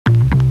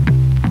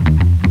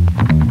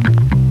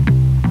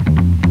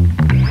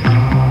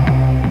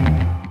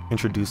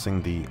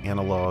introducing the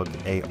Analog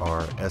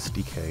AR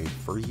SDK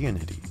for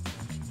Unity,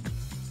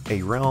 a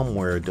realm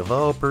where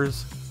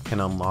developers can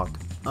unlock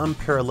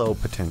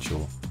unparalleled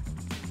potential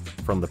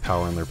from the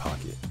power in their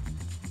pocket.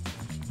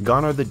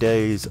 Gone are the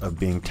days of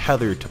being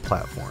tethered to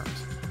platforms.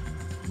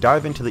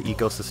 Dive into the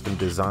ecosystem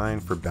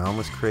designed for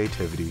boundless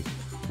creativity,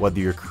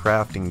 whether you're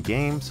crafting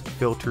games,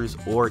 filters,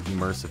 or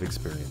immersive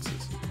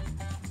experiences.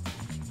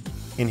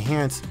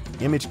 Enhance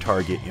image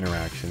target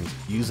interactions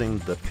using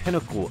the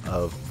pinnacle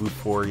of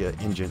Vuforia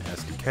Engine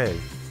SDK,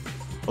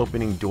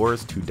 opening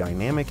doors to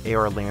dynamic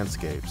AR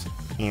landscapes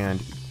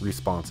and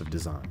responsive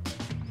designs.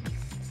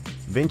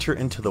 Venture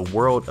into the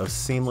world of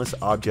seamless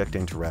object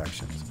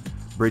interactions,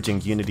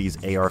 bridging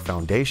Unity's AR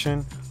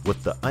foundation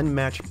with the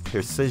unmatched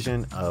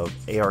precision of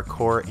AR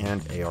Core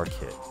and AR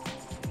Kit.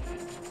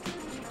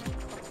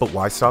 But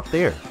why stop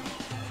there?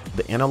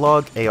 The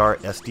Analog AR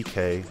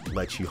SDK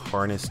lets you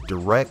harness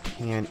direct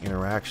hand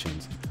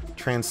interactions,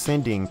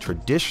 transcending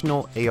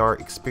traditional AR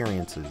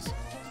experiences.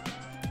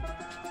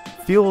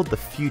 Feel the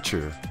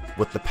future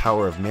with the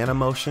power of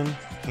Nanomotion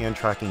hand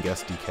tracking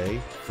SDK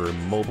for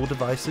mobile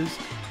devices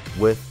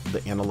with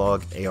the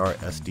Analog AR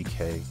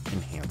SDK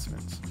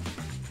enhancements.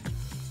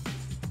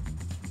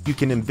 You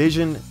can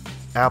envision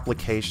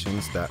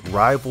applications that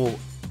rival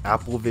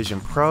Apple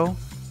Vision Pro,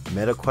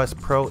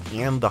 MetaQuest Pro,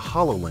 and the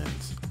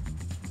HoloLens.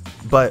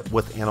 But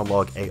with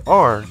Analog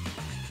AR,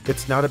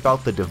 it's not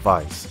about the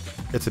device,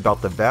 it's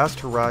about the vast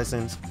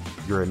horizons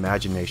your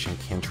imagination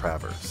can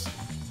traverse.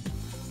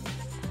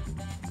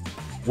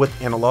 With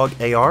Analog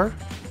AR,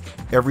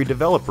 every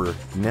developer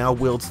now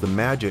wields the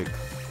magic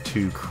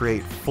to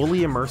create fully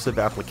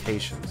immersive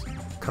applications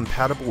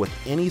compatible with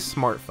any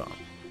smartphone.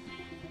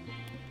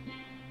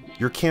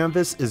 Your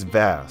canvas is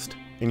vast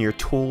and your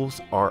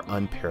tools are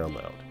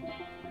unparalleled.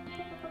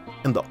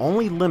 And the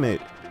only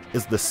limit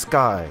is the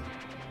sky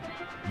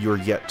you're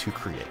yet to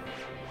create.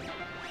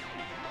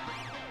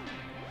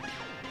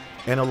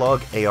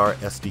 Analog AR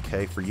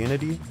SDK for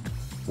Unity,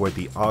 where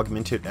the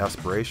augmented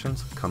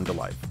aspirations come to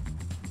life.